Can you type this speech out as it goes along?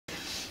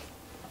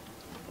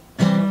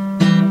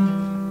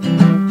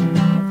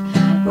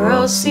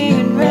all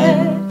seeing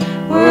red,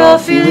 we're all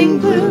feeling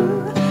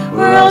blue,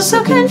 we're all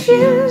so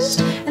confused.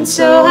 And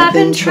so I've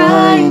been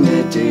trying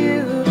to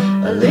do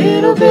a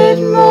little bit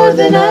more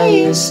than I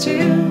used to,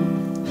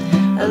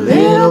 a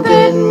little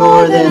bit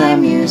more than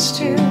I'm used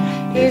to.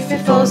 If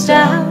it falls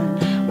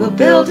down, we'll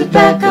build it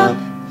back up.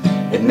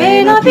 It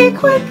may not be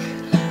quick,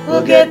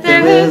 we'll get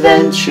there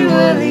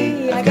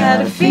eventually. I got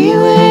a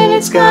feeling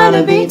it's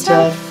gonna be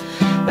tough,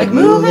 like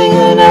moving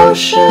an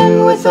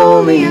ocean with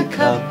only a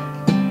cup.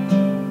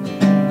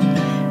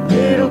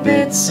 Little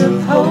bits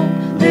of hope,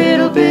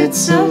 little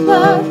bits of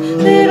love,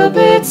 little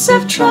bits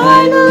of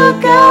trying to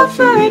look out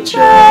for each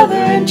other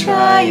and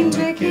trying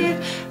to give,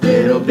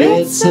 little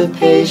bits of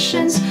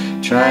patience,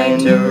 trying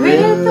to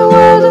rid the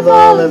world of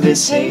all of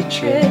this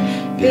hatred.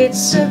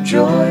 Bits of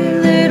joy,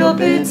 little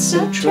bits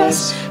of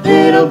trust,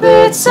 little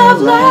bits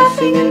of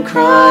laughing and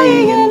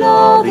crying and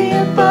all the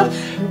above.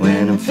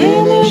 When I'm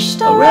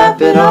finished, I'll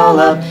wrap it all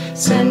up,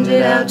 send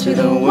it out to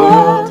the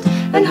world,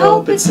 and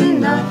hope it's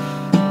enough.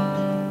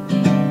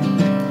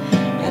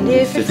 And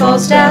if it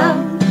falls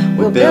down,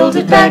 we'll build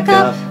it back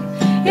up.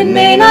 It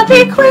may not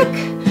be quick,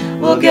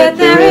 we'll get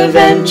there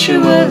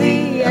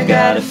eventually. I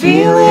got a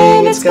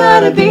feeling it's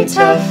gonna be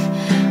tough,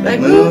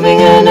 like moving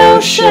an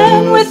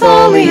ocean with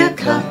only a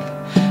cup.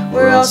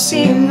 We're all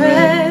seeing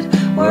red,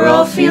 we're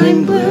all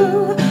feeling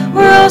blue,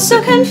 we're all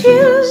so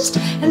confused.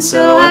 And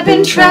so I've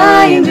been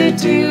trying to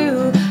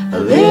do a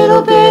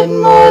little bit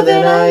more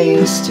than I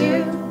used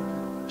to,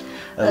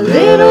 a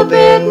little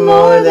bit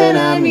more than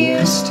I'm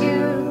used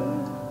to.